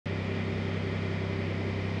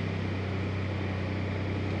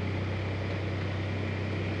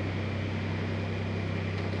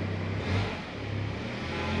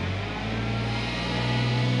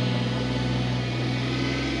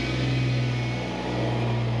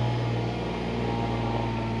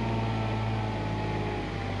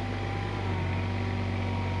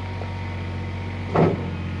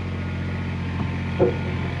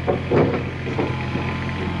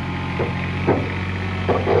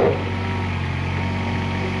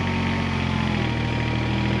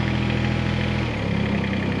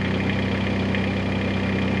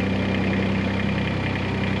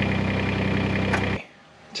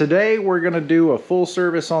Today we're going to do a full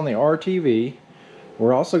service on the RTV.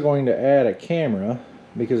 We're also going to add a camera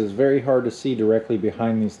because it's very hard to see directly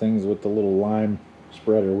behind these things with the little lime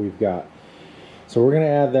spreader we've got. So we're going to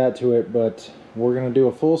add that to it, but we're going to do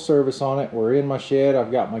a full service on it. We're in my shed.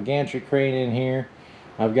 I've got my gantry crane in here.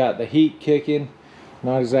 I've got the heat kicking.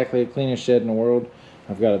 Not exactly the cleanest shed in the world.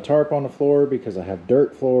 I've got a tarp on the floor because I have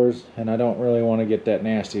dirt floors and I don't really want to get that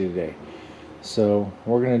nasty today. So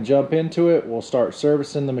we're going to jump into it. We'll start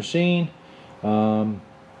servicing the machine. We're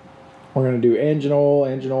going to do engine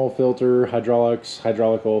oil filter, hydraulics,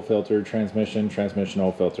 hydraulic oil filter, transmission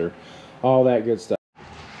oil filter, all that good stuff.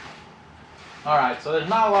 Alright, so there's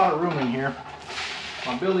not a lot of room in here.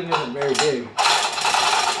 My building isn't very big.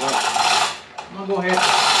 But I'm going to go ahead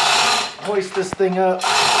and hoist this thing up.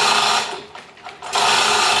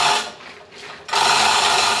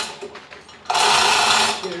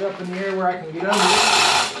 Get it up in the air where I can get under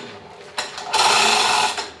it.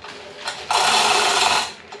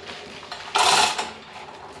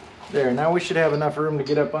 There, now we should have enough room to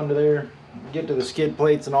get up under there, get to the skid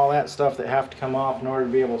plates and all that stuff that have to come off in order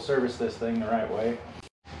to be able to service this thing the right way.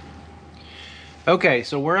 Okay,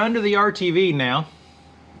 so we're under the RTV now,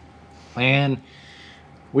 and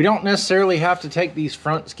we don't necessarily have to take these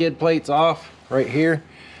front skid plates off right here,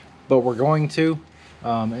 but we're going to.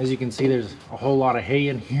 As you can see, there's a whole lot of hay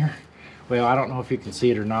in here. Well, I don't know if you can see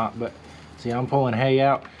it or not, but see, I'm pulling hay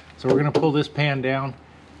out. So we're going to pull this pan down,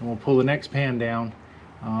 and we'll pull the next pan down.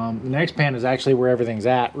 The next pan is actually where everything's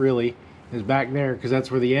at, really, is back there, because that's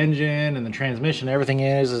where the engine and the transmission, everything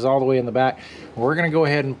is all the way in the back. We're going to go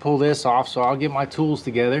ahead and pull this off, so I'll get my tools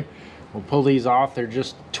together. We'll pull these off. They're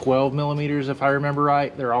just 12 millimeters, if I remember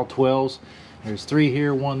right. They're all 12s. There's 3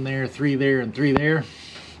 here, 1 there, 3 there, and 3 there.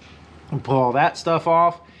 We'll pull all that stuff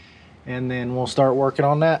off, and then we'll start working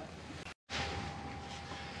on that.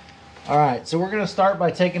 Alright, so we're going to start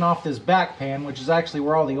by taking off this back pan, which is actually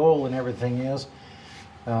where all the oil and everything is.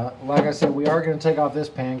 Like I said, we are going to take off this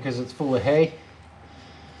pan because it's full of hay,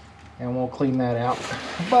 and we'll clean that out.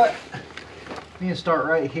 But we need to start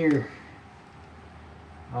right here.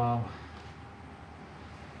 Kind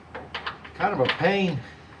of a pain.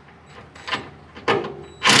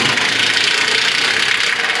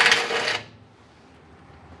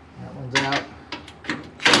 That one's out.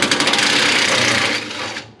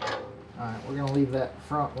 Alright, we're going to leave that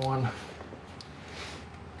front one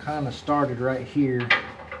kind of started right here.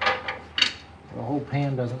 The whole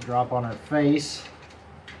pan doesn't drop on our face.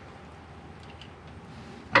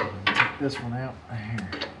 Take this one out here.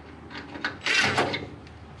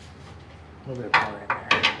 A little bit more in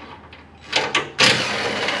there.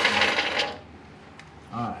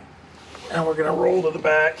 Alright. Now we're going to roll to the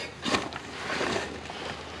back.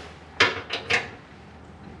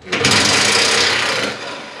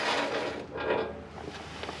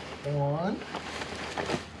 One.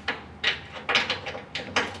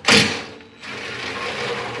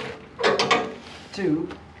 2.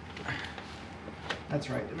 That's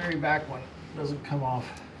right, the very back one doesn't come off.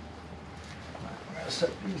 Right, I'm going to set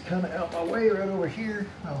these kind of out my way right over here.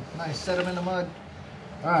 Oh, nice, set them in the mud.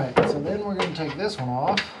 Alright, so then we're going to take this one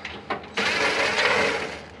off.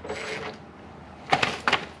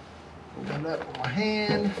 Open it up with my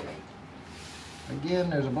hand. Again,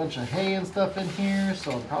 there's a bunch of hay and stuff in here,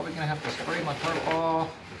 so I'm probably going to have to spray my tarp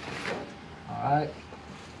off. Alright,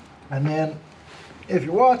 and then if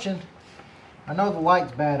you're watching, I know the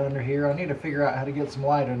light's bad under here. I need to figure out how to get some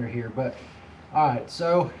light under here. But alright,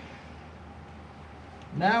 so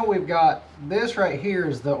now we've got this right here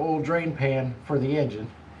is the old drain pan for the engine.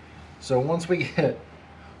 So once we get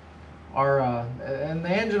our and the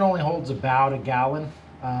engine only holds about a gallon,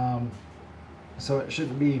 so it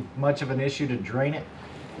shouldn't be much of an issue to drain it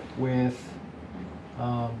with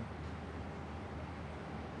the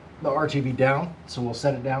RTV down. So we'll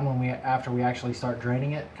set it down when after we actually start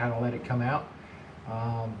draining it, kind of let it come out.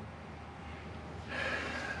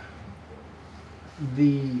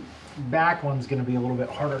 The back one's going to be a little bit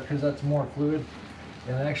harder because that's more fluid,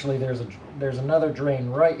 and actually there's another drain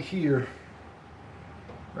right here,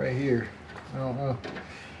 I don't know,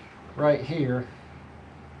 right here,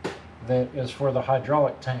 that is for the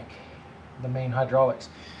hydraulic tank, the main hydraulics.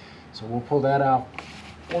 So we'll pull that out.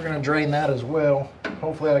 We're going to drain that as well.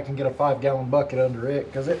 Hopefully I can get a 5-gallon bucket under it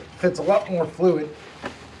because it fits a lot more fluid.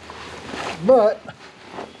 But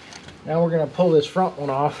now we're going to pull this front one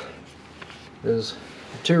off. There's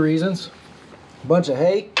 2 reasons. A bunch of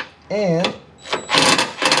hay, and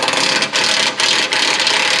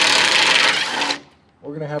we're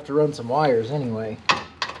going to have to run some wires anyway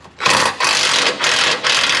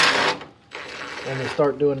when we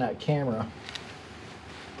start doing that camera.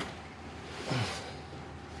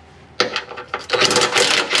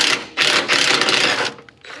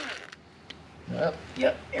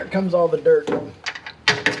 Yep, here comes all the dirt.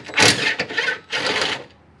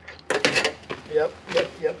 Yep.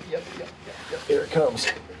 Here it comes.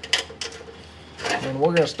 And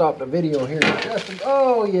we're gonna stop the video here.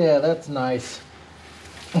 Oh yeah, that's nice.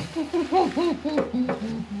 That's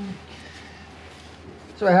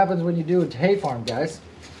what happens when you do a hay farm, guys.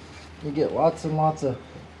 You get lots and lots of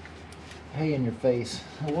hay in your face.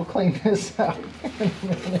 We'll clean this out in a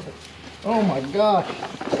minute. Oh my gosh.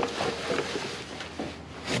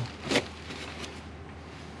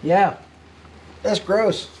 Yeah, that's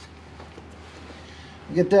gross.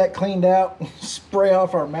 Get that cleaned out, spray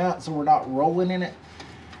off our mat so we're not rolling in it,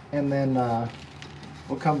 and then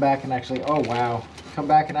we'll come back and actually, oh wow, come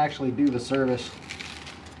back and actually do the service.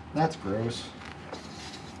 That's gross.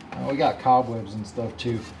 We got cobwebs and stuff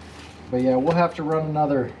too, but yeah, we'll have to run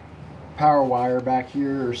another power wire back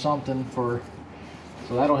here or something so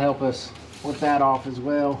that'll help us with that off as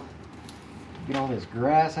well. Get all this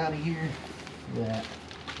grass out of here. Look at that.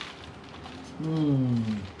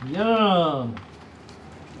 Yum.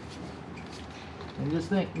 And just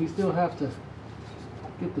think, we still have to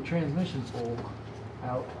get the transmission pole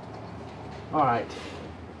out. Alright,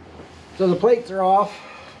 so the plates are off.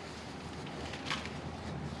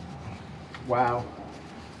 Wow,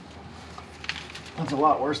 that's a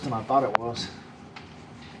lot worse than I thought it was.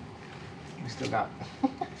 We still got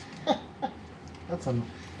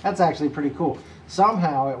that's actually pretty cool.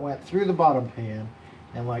 Somehow it went through the bottom pan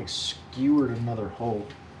and like skewered another hole.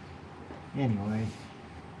 Anyway.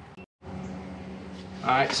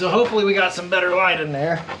 Alright, so hopefully we got some better light in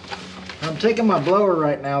there. I'm taking my blower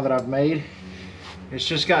right now that I've made. It's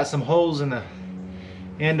just got some holes in the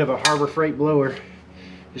end of a Harbor Freight blower.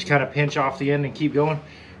 Just kind of pinch off the end and keep going.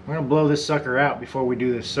 We're going to blow this sucker out before we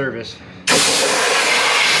do this service.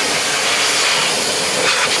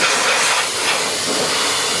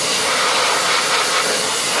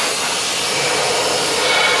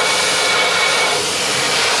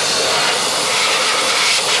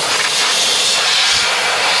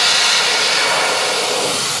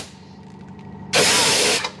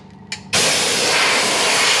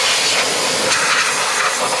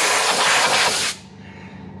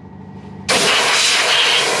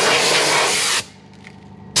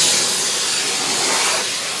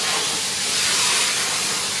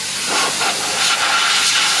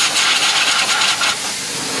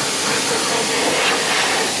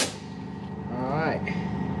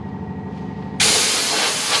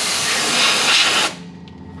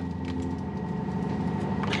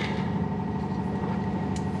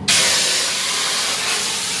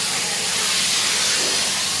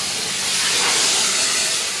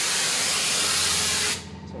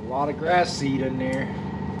 Lot of grass seed in there.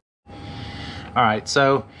 All right,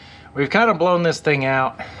 so we've kind of blown this thing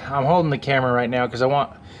out. I'm holding the camera right now because I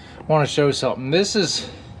want to show something. This is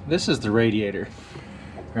the radiator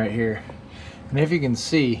right here, and if you can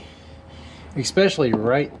see, especially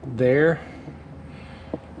right there,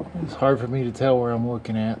 it's hard for me to tell where I'm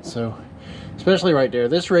looking at, so especially right there,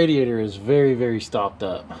 this radiator is very, very stopped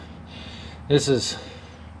up. This is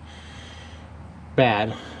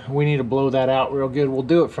bad. We need to blow that out real good. We'll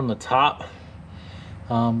do it from the top,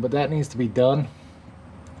 but that needs to be done.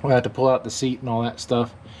 We'll have to pull out the seat and all that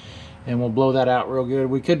stuff, and we'll blow that out real good.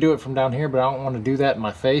 We could do it from down here, but I don't want to do that in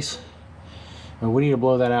my face. But we need to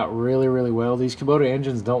blow that out really, really well. These Kubota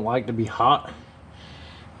engines don't like to be hot,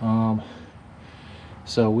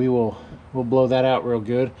 so we'll blow that out real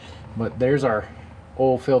good. But there's our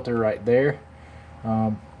oil filter right there,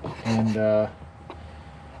 and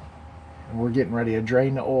we're getting ready to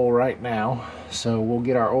drain the oil right now. So we'll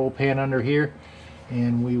get our oil pan under here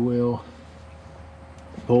and we will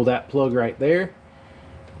pull that plug right there,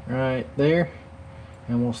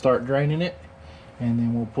 and we'll start draining it, and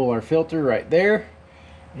then we'll pull our filter right there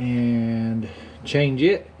and change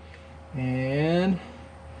it, and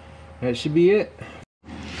that should be it.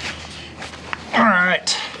 All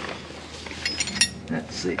right,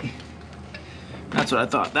 let's see. That's what I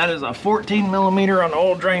thought. That is a 14 millimeter on the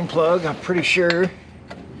oil drain plug, I'm pretty sure.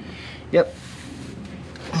 Yep.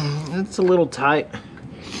 It's a little tight.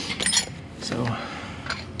 So,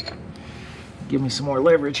 give me some more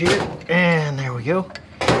leverage here. And there we go.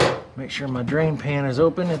 Make sure my drain pan is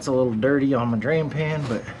open. It's a little dirty on my drain pan,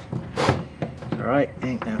 but alright,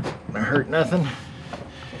 ain't gonna hurt nothing.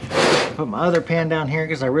 Put my other pan down here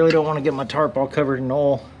because I really don't want to get my tarp all covered in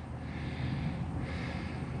oil.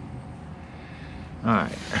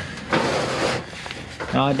 Alright,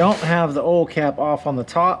 now I don't have the oil cap off on the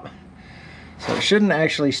top, so it shouldn't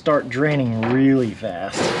actually start draining really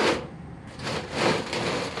fast.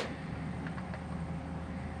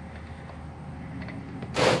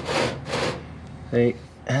 See,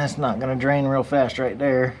 that's not gonna drain real fast right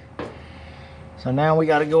there. So now we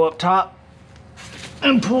gotta go up top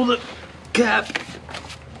and pull the cap.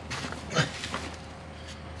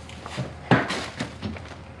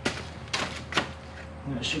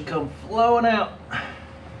 And it should come flowing out.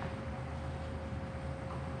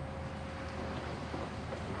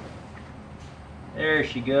 There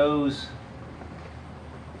she goes.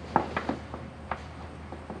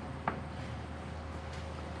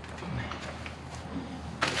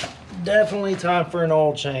 Definitely time for an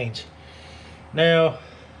oil change. Now,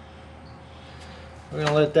 we're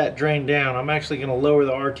gonna let that drain down. I'm actually gonna lower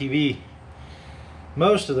the RTV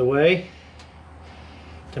most of the way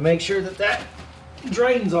to make sure that that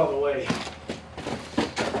drains all the way.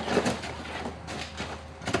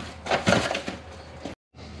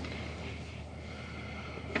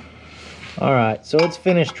 Alright, so it's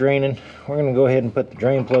finished draining. We're gonna go ahead and put the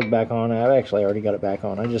drain plug back on. I've actually already got it back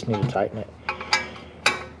on. I just need to tighten it.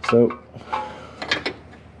 So,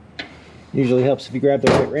 usually helps if you grab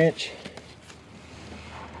the right wrench.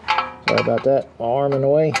 Sorry about that, my arm in the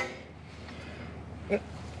way.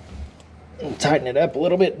 Tighten it up a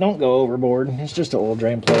little bit, don't go overboard. It's just an oil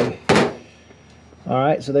drain plug.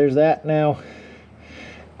 Alright, so there's that. Now,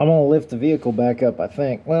 I'm gonna lift the vehicle back up, I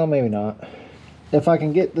think. Well, maybe not. If I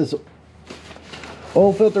can get this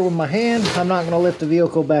oil filter with my hand, I'm not gonna lift the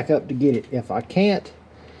vehicle back up to get it. If I can't,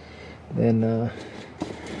 then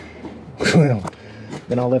well,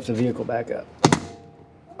 then I'll lift the vehicle back up.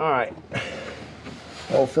 Alright,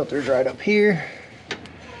 oil filter's right up here.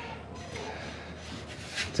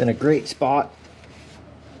 It's in a great spot,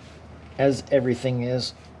 as everything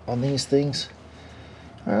is on these things.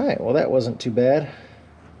 Alright, well that wasn't too bad.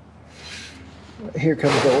 Here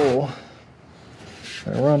comes the oil.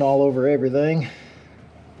 Gonna run all over everything.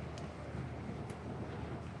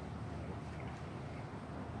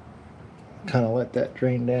 Kind of let that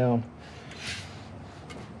drain down.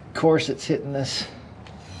 Of course, it's hitting this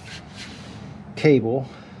cable.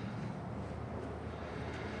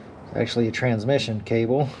 It's actually a transmission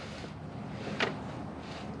cable.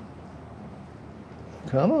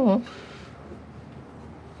 Come on.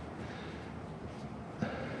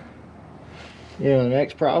 You know, the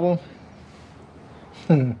next problem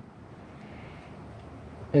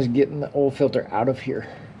is getting the oil filter out of here.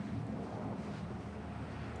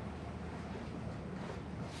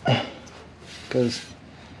 Because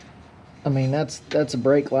I mean, that's a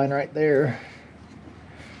brake line right there.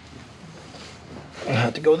 I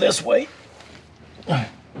have to go this way. Come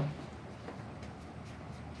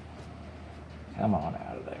on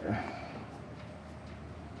out of there.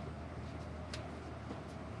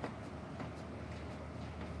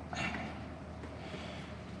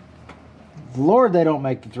 Lord, they don't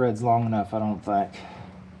make the threads long enough, I don't think.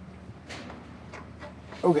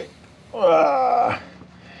 Okay.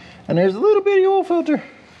 And there's a little bitty oil filter.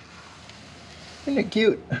 Isn't it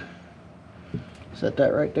cute? Set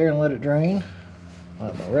that right there and let it drain.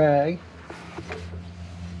 Let my rag.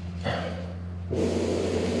 Gonna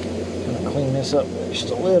clean this up just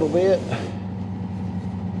a little bit.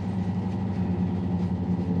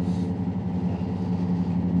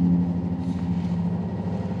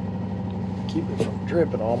 Keep it from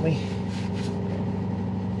dripping on me.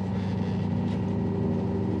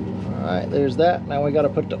 Alright, there's that. Now we got to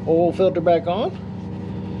put the oil filter back on.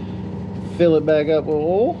 Fill it back up with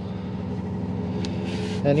oil.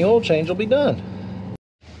 And the oil change will be done.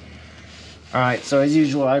 Alright, so as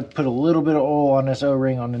usual, I put a little bit of oil on this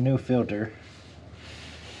O-ring on the new filter.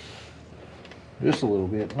 Just a little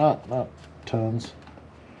bit, not tons.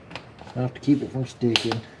 Enough to keep it from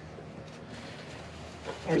sticking.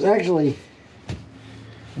 There's actually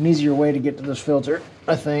an easier way to get to this filter,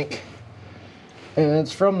 I think. And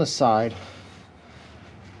it's from the side,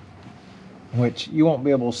 which you won't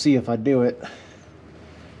be able to see if I do it,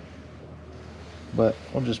 but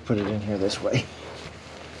we'll just put it in here this way.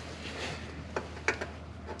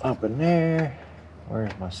 Up in there.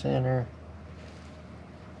 Where's my center?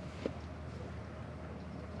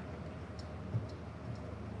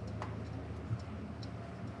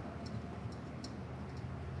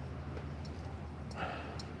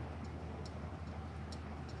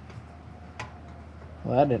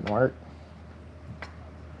 Well, that didn't work.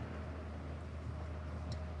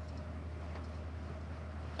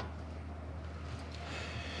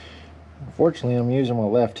 Unfortunately, I'm using my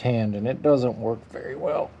left hand and it doesn't work very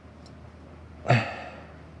well.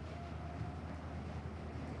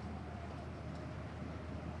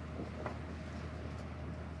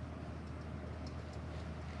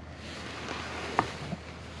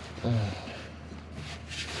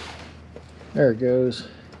 There it goes.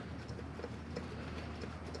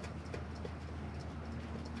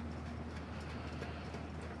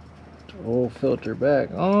 Oil filter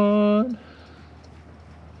back on.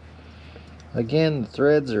 Again, the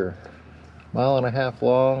threads are 1.5 miles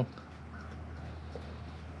long.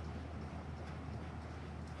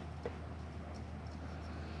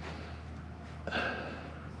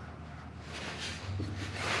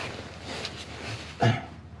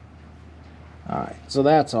 Alright, so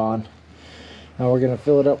that's on. Now we're going to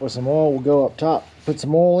fill it up with some oil. We'll go up top, put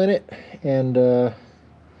some oil in it, and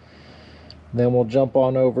then we'll jump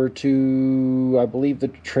on over to, I believe, the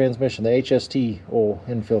transmission, the HST oil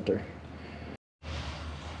and filter.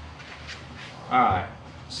 Alright,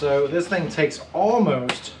 so this thing takes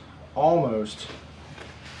almost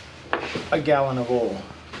a gallon of oil.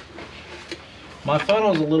 My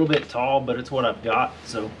funnel's a little bit tall, but it's what I've got,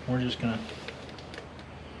 so we're just gonna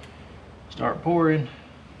start pouring.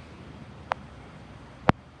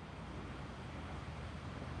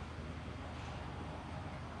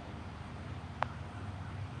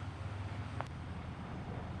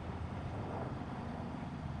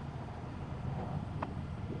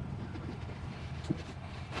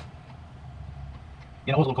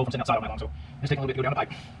 You know, it was a little cold from sitting outside all night long, so it's taking a little bit to go down the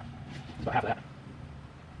pipe. It's about half of that.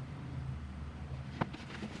 I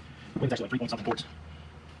believe it's actually like 3 point something quarts.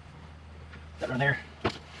 That run there.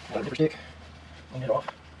 Got a dipper stick. Clean it off.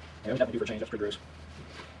 Yeah, we definitely do for a change. That's pretty gross.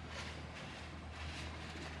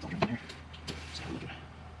 It's all in there. Let's have a look at it.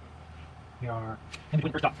 We are in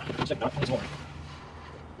between the first dot. Second dot. Only some more.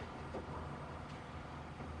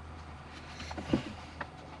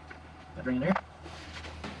 That drain in there.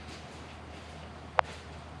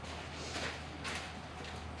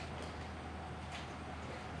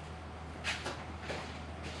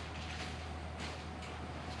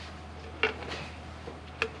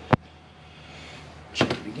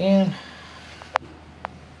 Again.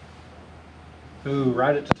 Ooh,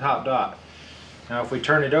 right at the top dot. Now if we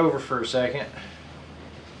turn it over for a second,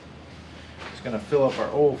 it's going to fill up our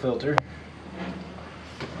oil filter.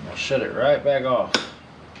 I'm going to shut it right back off.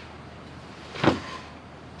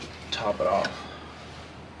 Top it off.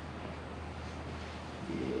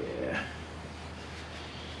 Yeah.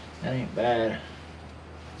 That ain't bad.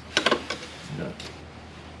 I'm going to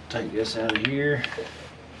take this out of here.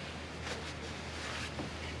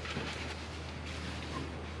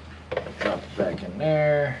 Drop it back in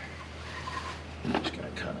there. I'm just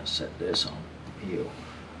going to kind of set this on heel.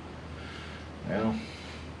 Well,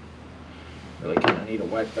 really kind of need to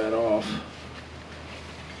wipe that off.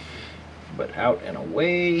 But out and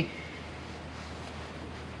away.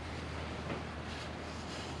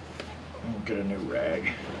 We'll get a new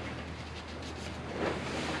rag.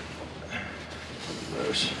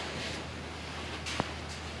 Gross.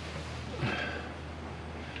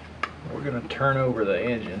 We're going to turn over the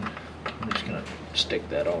engine. I'm just going to stick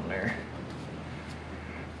that on there.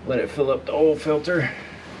 Let it fill up the oil filter.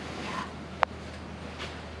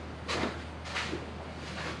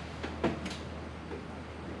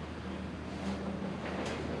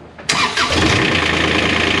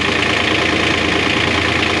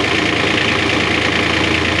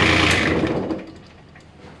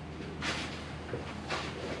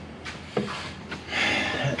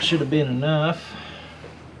 That should have been enough.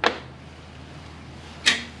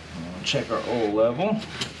 Check our oil level.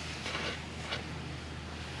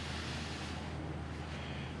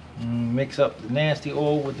 Mix up the nasty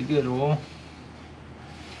oil with the good oil.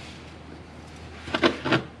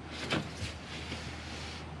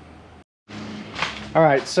 All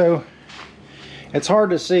right, so it's hard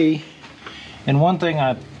to see, and one thing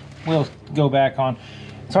I will go back on,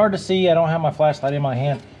 it's hard to see, I don't have my flashlight in my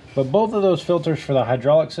hand, but both of those filters for the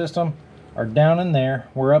hydraulic system are down in there.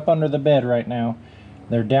 We're up under the bed right now.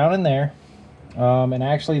 They're down in there, and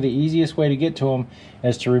actually the easiest way to get to them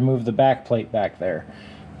is to remove the back plate back there.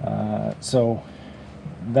 So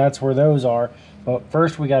that's where those are, but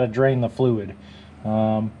first we got to drain the fluid.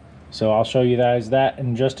 So I'll show you guys that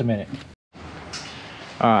in just a minute.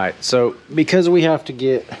 Alright, so because we have to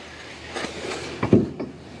get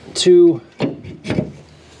to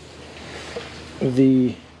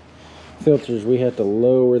the filters, we have to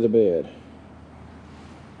lower the bed.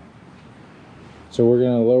 So we're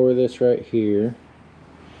going to lower this right here,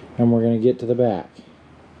 and we're going to get to the back.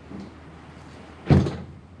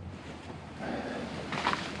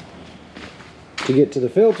 To get to the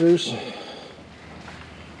filters,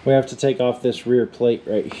 we have to take off this rear plate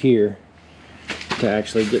right here to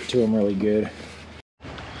actually get to them really good.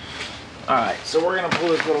 Alright, so we're going to pull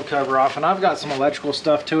this little cover off, and I've got some electrical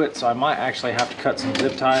stuff to it, so I might actually have to cut some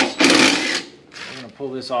zip ties. I'm going to pull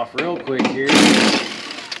this off real quick here,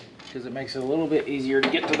 because it makes it a little bit easier to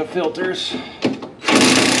get to the filters.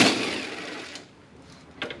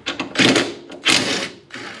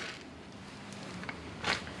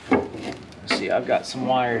 see I've got some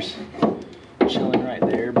wires chilling right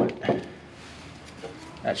there, but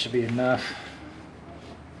that should be enough.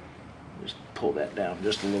 Just pull that down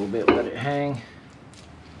just a little bit, let it hang.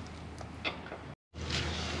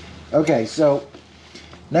 Okay, so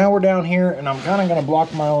now we're down here and I'm kind of going to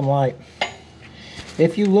block my own light.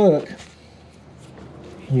 If you look,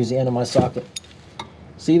 use the end of my socket.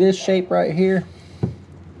 See this shape right here?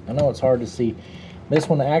 I know it's hard to see. This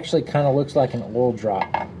one actually kind of looks like an oil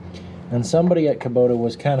drop. And somebody at Kubota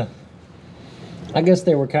was kind of, I guess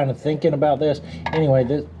they were kind of thinking about this.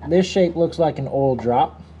 Anyway, this shape looks like an oil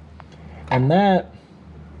drop. And that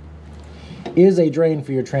is a drain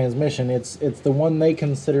for your transmission. It's the one they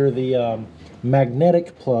consider the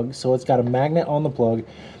magnetic plug. So it's got a magnet on the plug.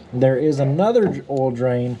 There is another oil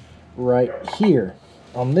drain right here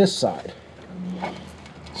on this side.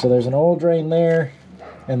 So there's an oil drain there,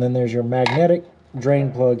 and then there's your magnetic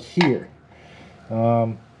drain plug here.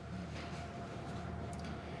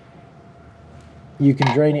 You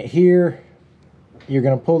can drain it here. You're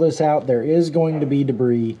going to pull this out. There is going to be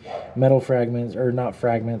debris, metal fragments, or not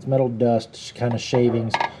fragments, metal dust, kind of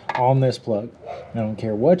shavings on this plug. I don't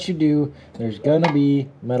care what you do, there's going to be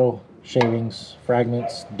metal shavings,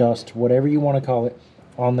 fragments, dust, whatever you want to call it,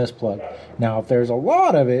 on this plug. Now, if there's a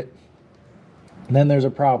lot of it, then there's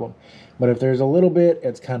a problem. But if there's a little bit,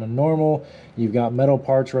 it's kind of normal. You've got metal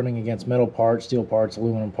parts running against metal parts, steel parts,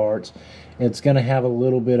 aluminum parts. It's going to have a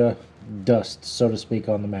little bit of dust, so to speak,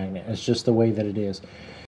 on the magnet. It's just the way that it is.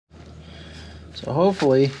 So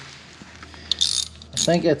hopefully, I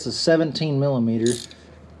think it's a 17 millimeter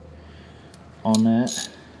on that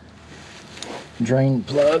drain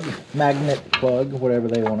plug, magnet plug, whatever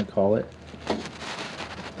they want to call it.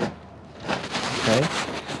 Okay,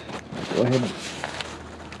 go ahead and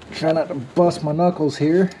try not to bust my knuckles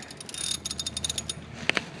here.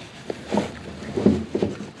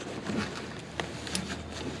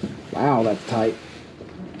 Wow, that's tight.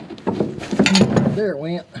 There it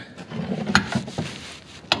went.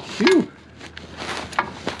 Phew.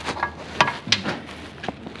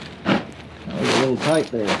 That was a little tight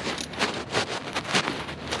there.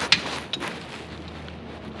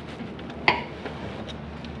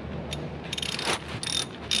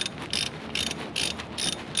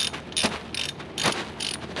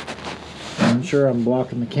 I'm sure I'm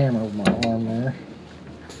blocking the camera with my arm there.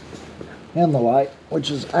 And the light, which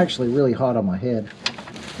is actually really hot on my head.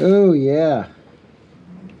 Oh yeah.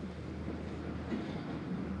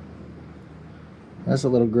 That's a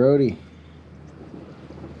little grody.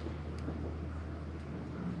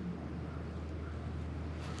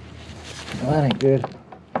 Well, that ain't good.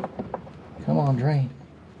 Come on, drain.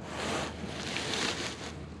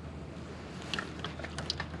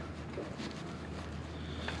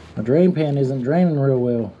 My drain pan isn't draining real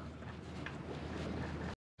well.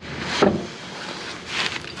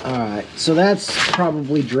 Alright, so that's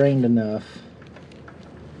probably drained enough.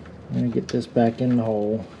 I'm going to get this back in the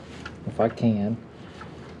hole, if I can.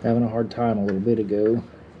 Having a hard time a little bit ago.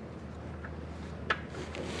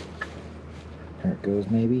 There it goes,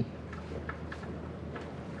 maybe.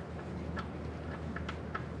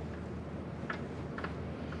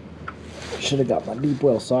 Should have got my deep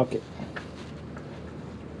well socket.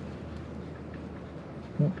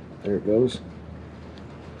 Oh, there it goes.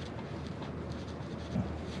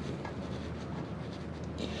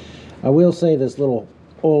 I will say this little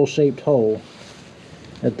oil-shaped hole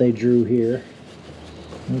that they drew here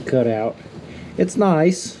and cut out, it's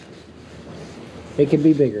nice. It could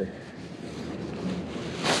be bigger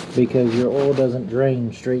because your oil doesn't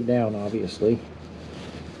drain straight down, obviously.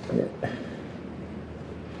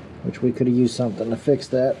 Which we could have used something to fix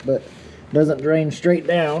that, but it doesn't drain straight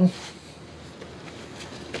down.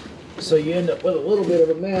 So you end up with a little bit of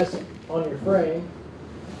a mess on your frame.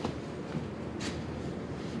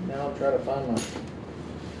 Now I'll try to find my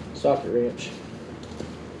socket wrench.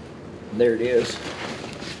 There it is.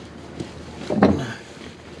 I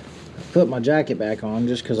put my jacket back on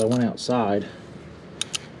just because I went outside.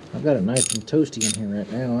 I've got it nice and toasty in here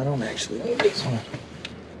right now. I don't actually need this one.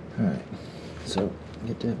 Alright, so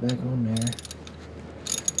get that back on there.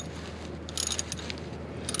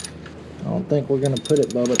 I don't think we're going to put it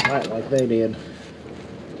Bubba tight like they did.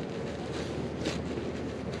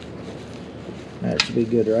 That should be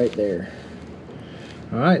good right there.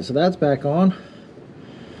 Alright, so that's back on.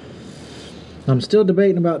 I'm still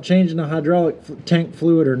debating about changing the hydraulic tank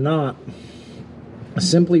fluid or not.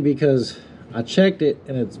 Simply because I checked it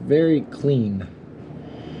and it's very clean.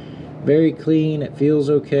 Very clean, it feels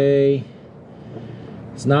okay.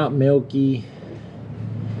 It's not milky.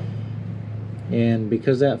 And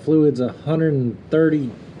because that fluid's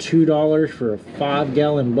 $132 for a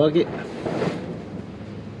 5-gallon bucket,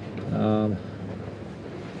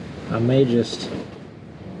 I may just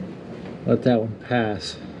let that one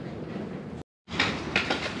pass.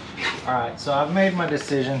 Alright, so I've made my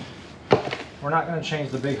decision. We're not going to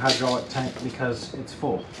change the big hydraulic tank because it's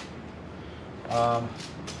full.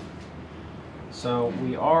 So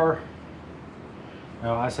we are,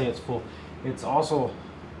 no, I say it's full. It's also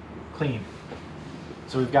clean.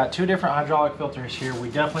 So we've got two different hydraulic filters here. We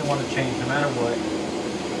definitely want to change no matter what.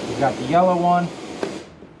 We've got the yellow one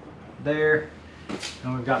there,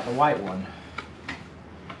 and we've got the white one.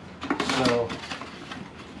 So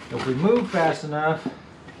if we move fast enough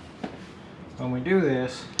when we do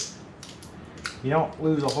this, you don't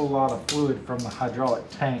lose a whole lot of fluid from the hydraulic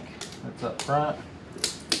tank that's up front.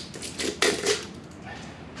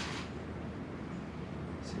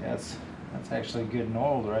 See, that's actually good and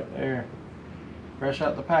oiled right there. Fresh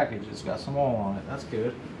out the package, it's got some oil on it. That's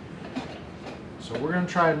good. So we're going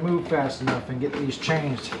to try and move fast enough and get these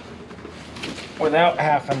changed without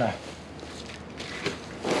having to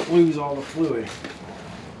lose all the fluid.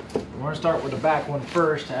 We're going to start with the back one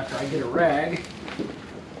first after I get a rag.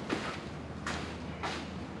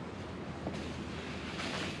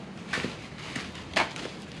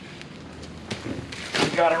 We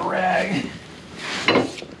got a rag. A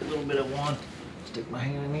little bit of one. Stick my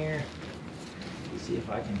hand in here. See if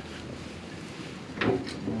I can.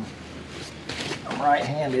 I'm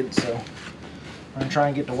right-handed, so I'm going to try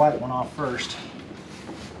and get the white one off first.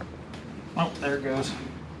 Oh, there it goes.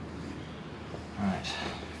 Alright.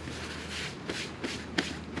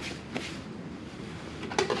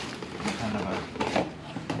 Kind of a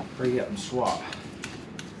hurry up and swap.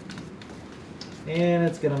 And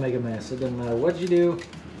it's going to make a mess. It doesn't matter what you do,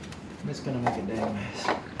 it's going to make a dang mess.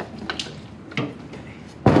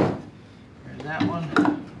 There's that one.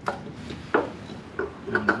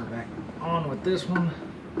 And go back on with this one.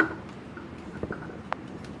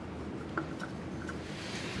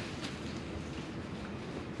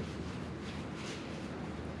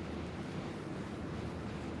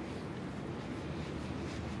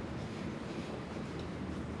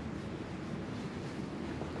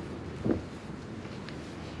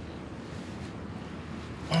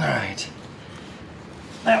 Alright,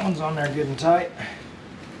 that one's on there good and tight.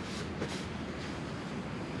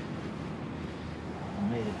 I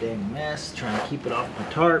made a dang mess trying to keep it off my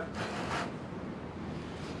tarp.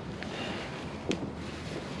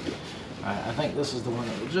 Alright, I think this is the one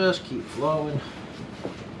that will just keep flowing.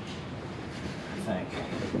 I think.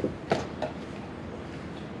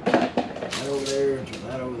 That over there, and throw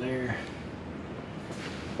that over there.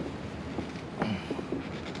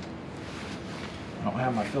 I don't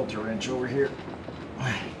have my filter wrench over here.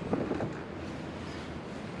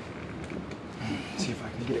 See if I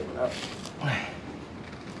can get it without.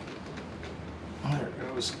 There it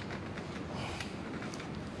goes.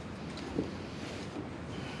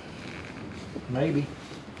 Maybe.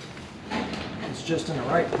 It's just in the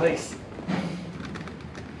right place.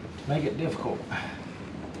 Make it difficult.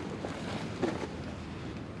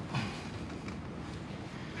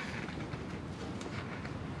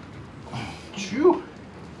 Chew.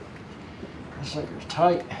 That sucker's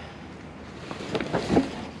tight.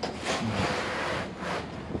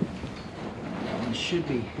 That one should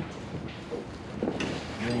be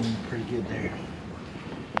running pretty good there.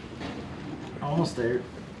 Almost there.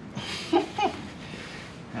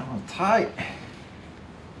 That one's tight.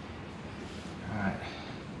 Alright.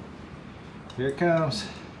 Here it comes.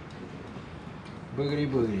 Boogity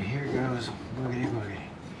boogity. Here it goes. Boogity boogity.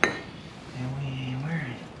 And we ain't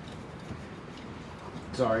wearing it.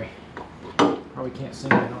 Sorry. Probably can't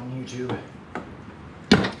sing it on YouTube.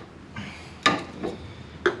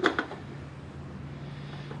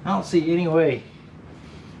 I don't see any way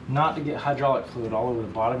not to get hydraulic fluid all over the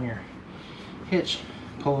bottom of your hitch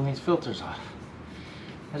pulling these filters off.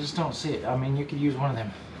 I just don't see it. I mean, you could use one of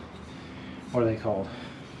them. What are they called?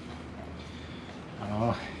 I don't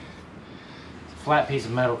know. It's a flat piece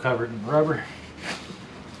of metal covered in rubber.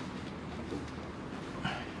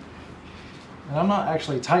 And I'm not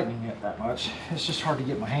actually tightening it that much. It's just hard to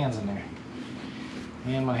get my hands in there.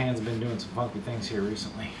 And my hands have been doing some funky things here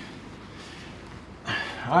recently.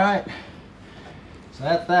 Alright. So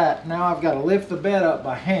that's that. Now I've got to lift the bed up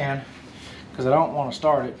by hand because I don't want to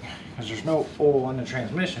start it because there's no oil in the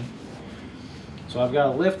transmission. So I've got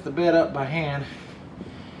to lift the bed up by hand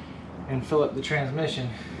and fill up the transmission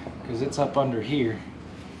because it's up under here.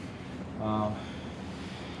 And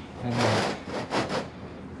then,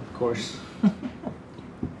 of course, we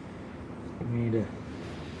need to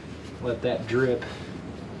let that drip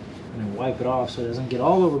and then wipe it off so it doesn't get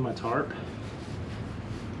all over my tarp.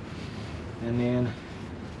 And then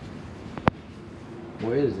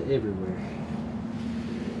Boy, it is everywhere.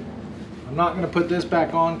 I'm not going to put this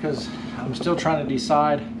back on because I'm still trying to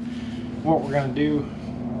decide what we're going to do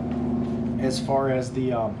as far as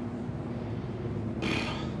the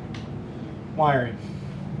wiring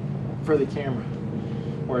for the camera,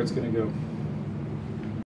 where it's going to go.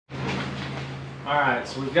 Alright,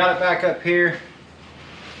 so we've got it back up here.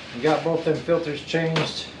 We got both them filters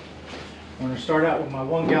changed. I'm going to start out with my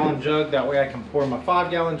 1 gallon jug. That way I can pour my 5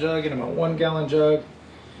 gallon jug into my 1 gallon jug.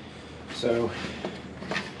 So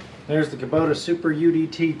there's the Kubota Super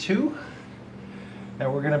UDT2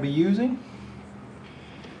 that we're going to be using.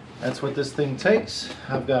 That's what this thing takes.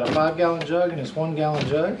 I've got a 5 gallon jug and this 1 gallon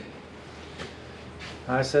jug.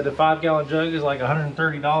 I said the 5 gallon jug is like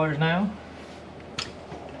 $130 now.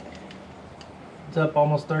 It's up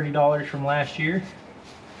almost $30 from last year.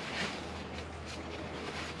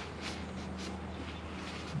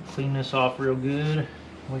 Clean this off real good.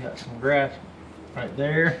 We got some grass right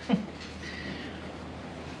there.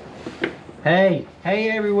 Hey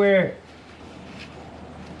everywhere.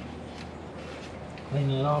 Clean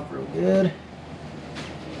it off real good.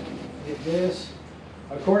 Get this.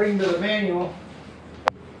 According to the manual,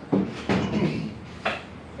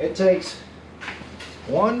 it takes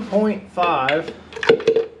 1.5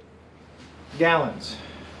 gallons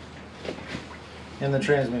in the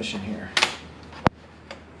transmission here.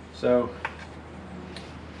 So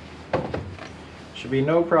should be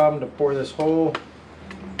no problem to pour this whole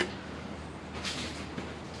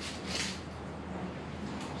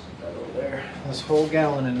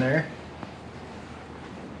gallon in there.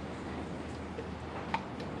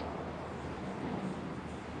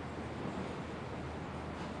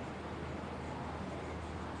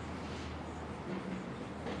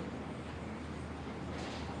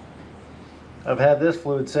 I've had this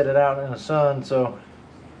fluid set it out in the sun, so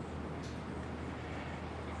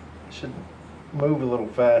it should move a little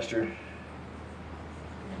faster.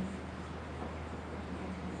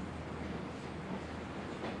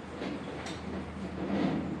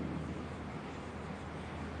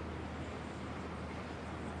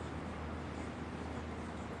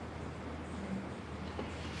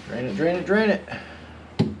 Drain it, drain it, drain it.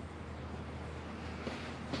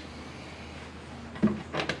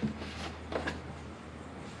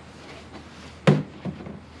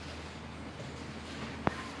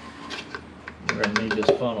 We're going to need this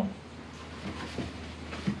funnel.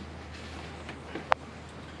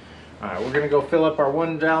 Alright, we're going to go fill up our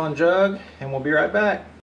 1 gallon jug and we'll be right back.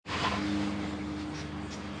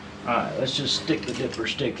 Alright, let's just stick the dipper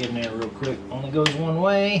stick in there real quick. Only goes one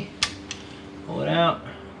way. Pull it out.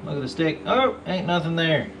 Look at the stick. Oh, ain't nothing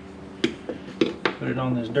there. Put it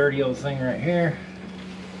on this dirty old thing right here.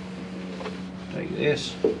 Take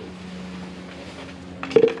this.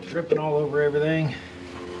 Dripping all over everything.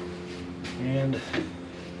 And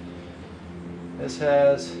this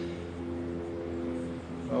has,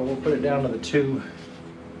 well, we'll put it down to the 2.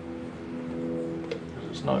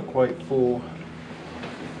 It's not quite full.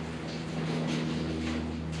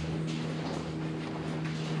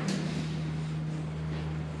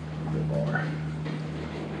 A bit more.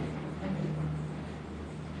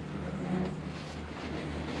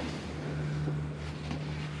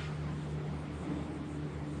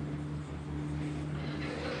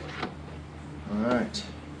 Alright,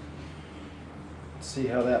 let's see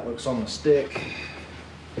how that looks on the stick.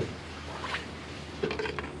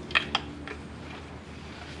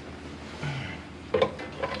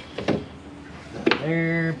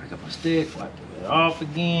 There, pick up my stick, wipe it off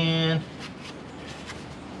again.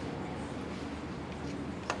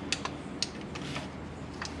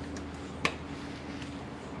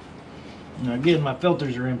 Now again, my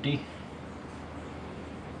filters are empty.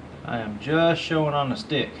 I am just showing on the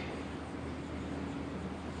stick.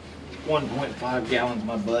 1.5 gallons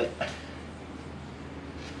my butt.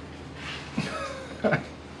 I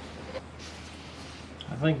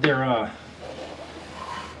think their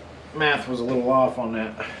math was a little off on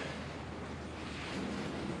that.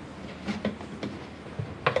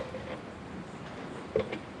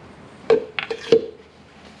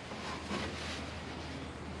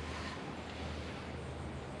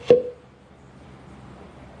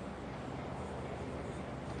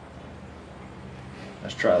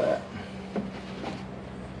 Let's try that.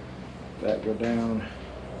 That go down.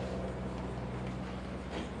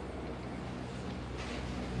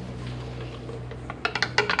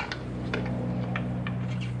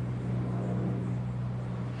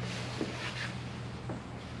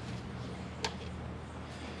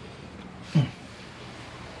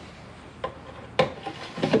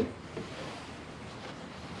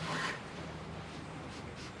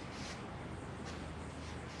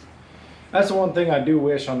 That's the one thing I do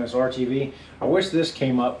wish on this RTV. I wish this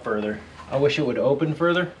came up further. I wish it would open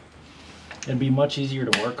further. It'd be much easier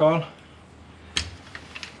to work on.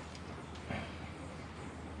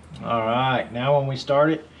 All right, now when we start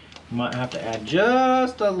it, we might have to add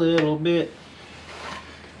just a little bit.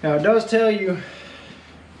 Now it does tell you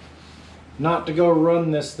not to go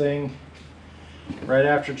run this thing right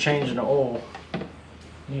after changing the oil.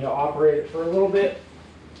 You need to operate it for a little bit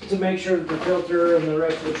to make sure that the filter and the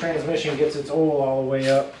rest of the transmission gets its oil all the way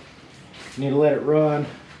up. You need to let it run.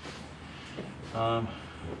 And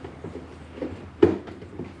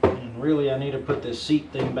really I need to put this seat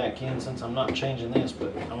thing back in since I'm not changing this,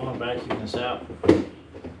 but I want to vacuum this out.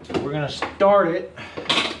 So we're going to start it.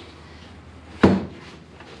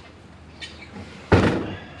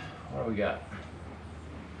 What do we got?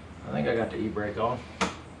 I think I got the e-brake on.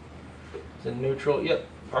 It's in neutral. Yep,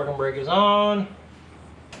 parking brake is on.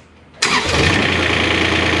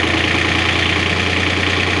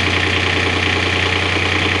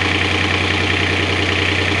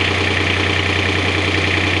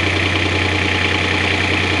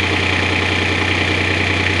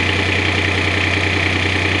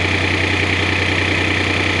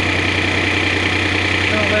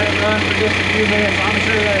 For just a few minutes. I'm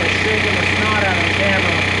sure that it's shaking the snot out of the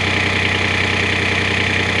camera.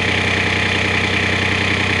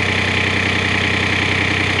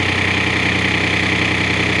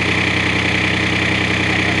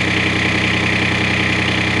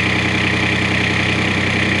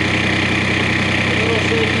 A little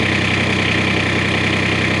shaky.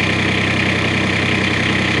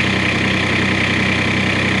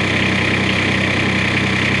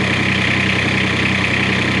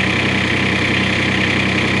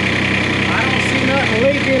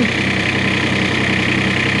 Leaking.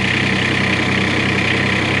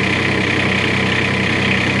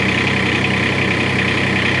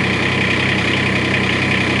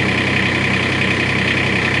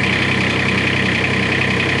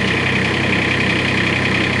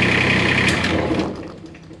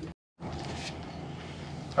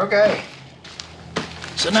 Okay,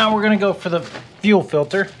 so now we're going to go for the fuel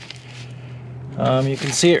filter. You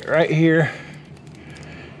can see it right here.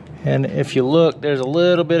 And if you look, there's a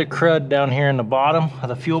little bit of crud down here in the bottom of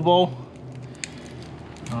the fuel bowl.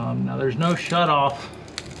 Now there's no shut off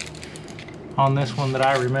on this one that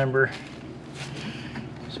I remember.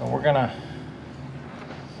 So we're gonna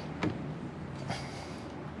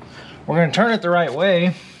turn it the right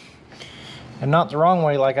way and not the wrong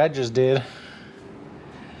way like I just did.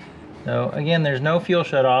 So again, there's no fuel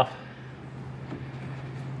shut off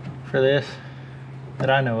for this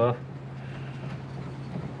that I know of.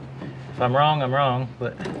 If I'm wrong,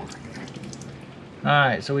 but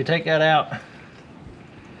alright, so we take that out.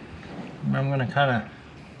 I'm gonna kinda,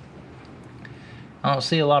 I don't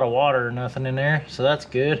see a lot of water or nothing in there, so that's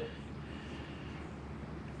good.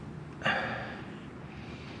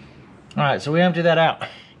 Alright, so we empty that out.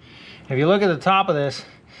 If you look at the top of this,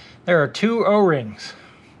 there are 2 O-rings.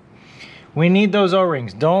 We need those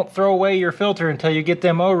O-rings. Don't throw away your filter until you get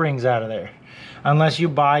them O-rings out of there, unless you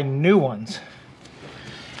buy new ones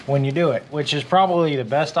when you do it, which is probably the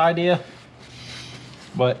best idea,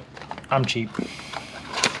 but I'm cheap.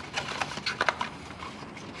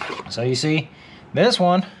 So you see, this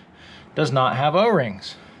one does not have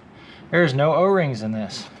O-rings. There's no O-rings in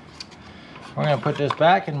this. We're gonna put this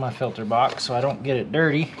back in my filter box so I don't get it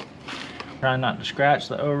dirty. Try not to scratch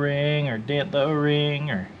the O-ring or dent the O-ring,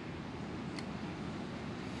 or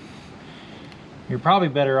you're probably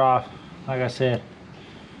better off, like I said,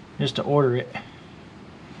 just to order it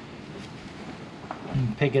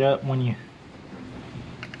and pick it up when you,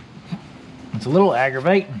 it's a little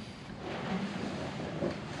aggravating.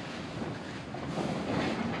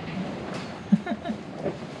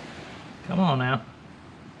 Come on now.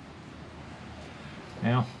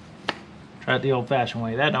 Now, try it the old-fashioned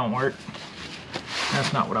way. That don't work.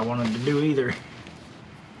 That's not what I wanted to do either.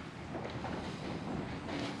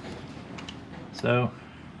 So,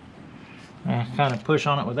 I kind of push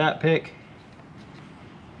on it with that pick,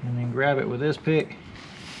 and then grab it with this pick,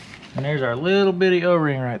 and there's our little bitty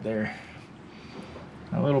O-ring right there.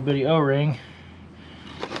 A little bitty O-ring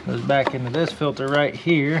goes back into this filter right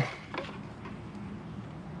here.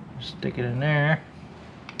 Stick it in there.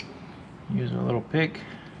 Use a little pick.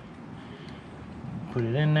 Put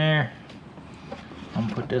it in there. I'm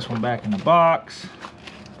gonna put this one back in the box.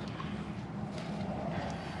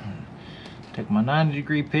 Take my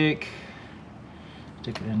 90-degree pick.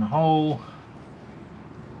 Stick it in the hole.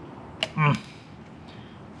 This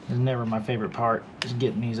is never my favorite part, is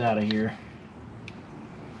getting these out of here.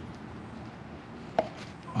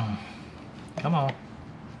 Come on.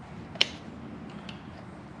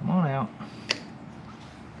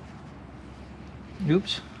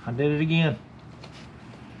 Oops, I did it again.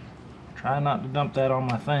 Try not to dump that on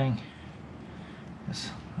my thing.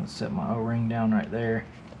 Let's set my O-ring down right there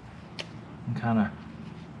and kind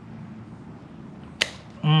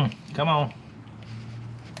of, come on.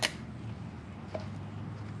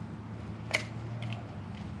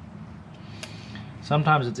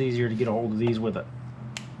 Sometimes it's easier to get a hold of these with a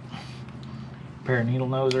pair of needle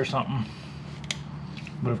nose or something.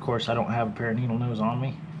 But of course I don't have a pair of needle nose on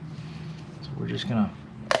me. So we're just gonna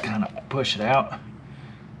kind of push it out.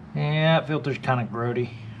 Yeah, that filter's kind of grody.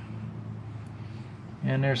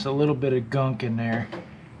 And there's a little bit of gunk in there.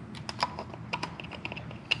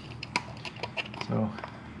 So,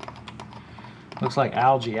 looks like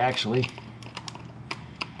algae actually.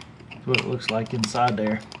 That's what it looks like inside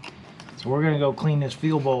there. So we're gonna go clean this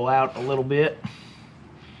fuel bowl out a little bit,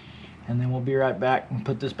 and then we'll be right back and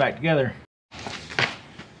put this back together.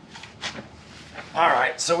 All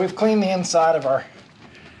right, so we've cleaned the inside of our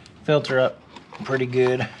filter up pretty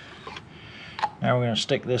good. Now we're gonna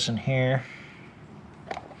stick this in here.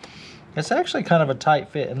 It's actually kind of a tight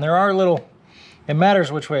fit, and there are little, it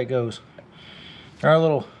matters which way it goes. There are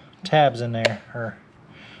little tabs in there, or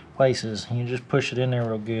places. You just push it in there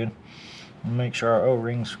real good and make sure our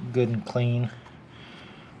O-ring's good and clean.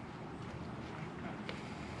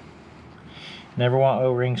 Never want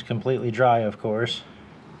O-rings completely dry, of course.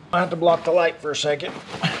 I have to block the light for a second.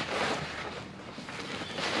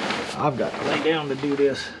 I've got to lay down to do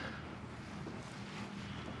this.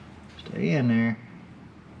 Stay in there.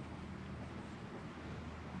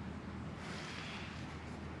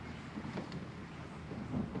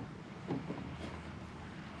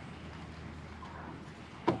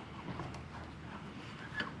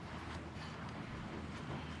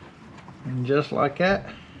 And just like that,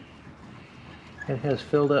 it has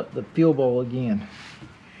filled up the fuel bowl again.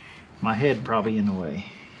 My head probably in the way.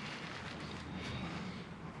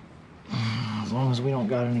 As long as we don't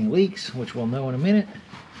got any leaks, which we'll know in a minute.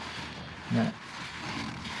 Now,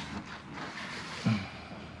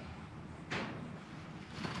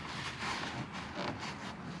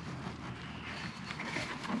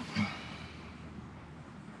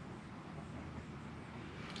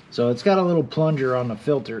 so it's got a little plunger on the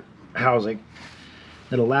filter housing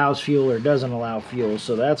that allows fuel or doesn't allow fuel,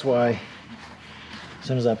 so that's why as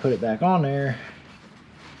soon as I put it back on there,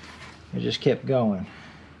 it just kept going,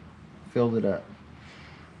 filled it up.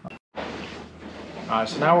 Alright,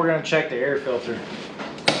 so now we're going to check the air filter.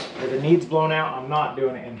 If it needs blown out, I'm not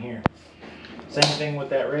doing it in here. Same thing with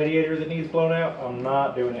that radiator that needs blown out, I'm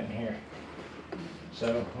not doing it in here. So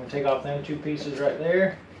I'm going to take off them two pieces right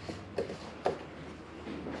there,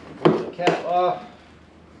 pull the cap off.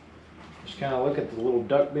 Just kind of look at the little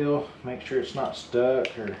duck bill, make sure it's not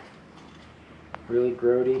stuck or really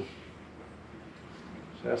grody.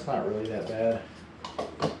 So that's not really that bad.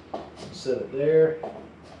 I'll set it there.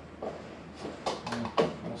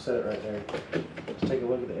 I'll set it right there. Let's take a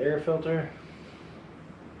look at the air filter.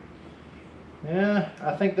 Yeah,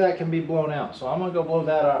 I think that can be blown out. So I'm going to go blow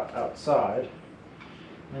that out outside.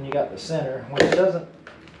 Then you got the center, which doesn't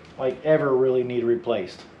like ever really need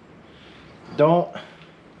replaced. Don't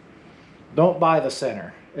buy the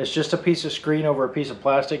center. It's just a piece of screen over a piece of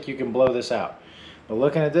plastic. You can blow this out. But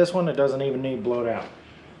looking at this one, it doesn't even need blown out.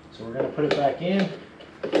 So we're going to put it back in.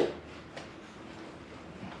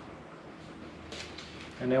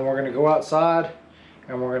 And then we're going to go outside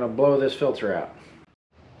and we're going to blow this filter out.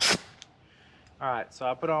 Alright, so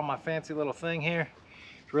I put on my fancy little thing here.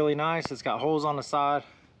 It's really nice. It's got holes on the side.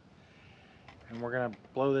 And we're going to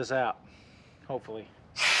blow this out, hopefully.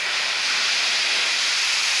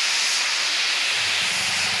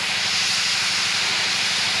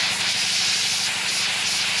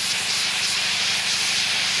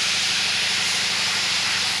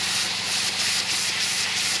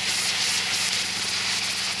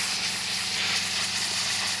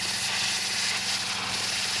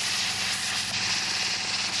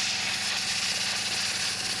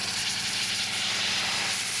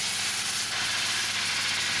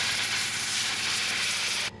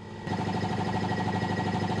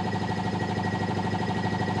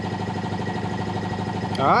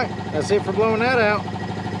 Alright, that's it for blowing that out.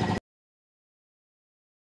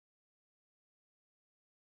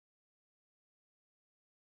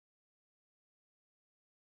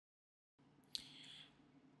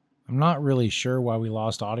 I'm not really sure why we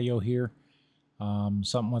lost audio here.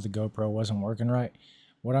 Something with the GoPro wasn't working right.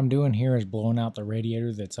 What I'm doing here is blowing out the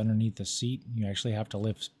radiator that's underneath the seat. You actually have to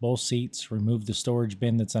lift both seats, remove the storage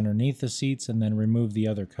bin that's underneath the seats, and then remove the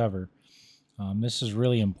other cover. This is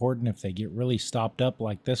really important if they get really stopped up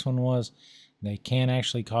like this one was. They can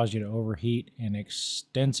actually cause you to overheat, and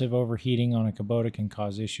extensive overheating on a Kubota can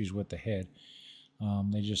cause issues with the head.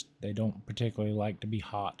 They don't particularly like to be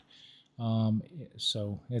hot.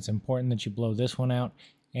 So it's important that you blow this one out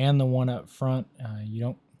and the one up front.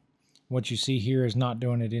 What you see here is not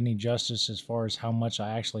doing it any justice as far as how much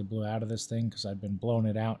I actually blew out of this thing, because I've been blowing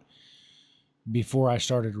it out before I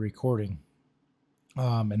started recording,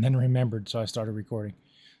 and then remembered, so I started recording.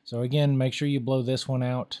 So again, make sure you blow this one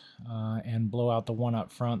out and blow out the one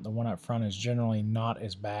up front. The one up front is generally not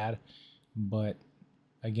as bad, but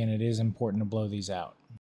again, it is important to blow these out.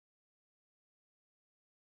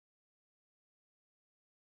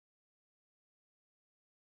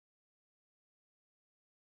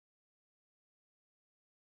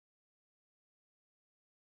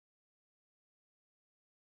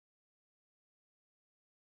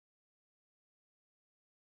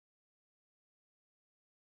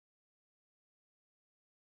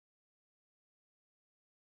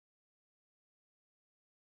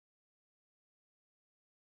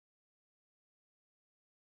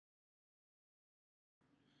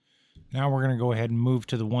 Now we're going to go ahead and move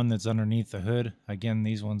to the one that's underneath the hood. Again,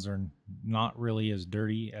 these ones are not really as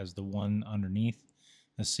dirty as the one underneath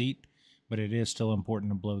the seat, but it is still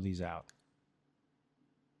important to blow these out.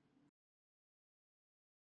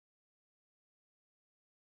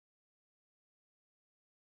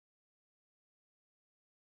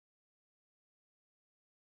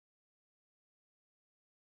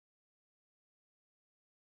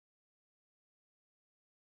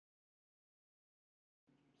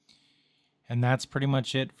 And that's pretty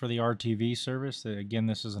much it for the RTV service. Again,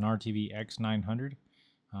 this is an RTV-X900.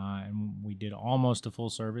 And we did almost a full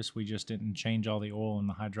service. We just didn't change all the oil in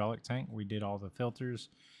the hydraulic tank. We did all the filters,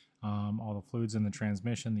 all the fluids in the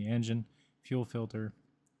transmission, the engine, fuel filter,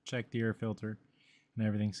 checked the air filter, and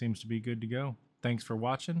everything seems to be good to go. Thanks for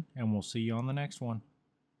watching, and we'll see you on the next one.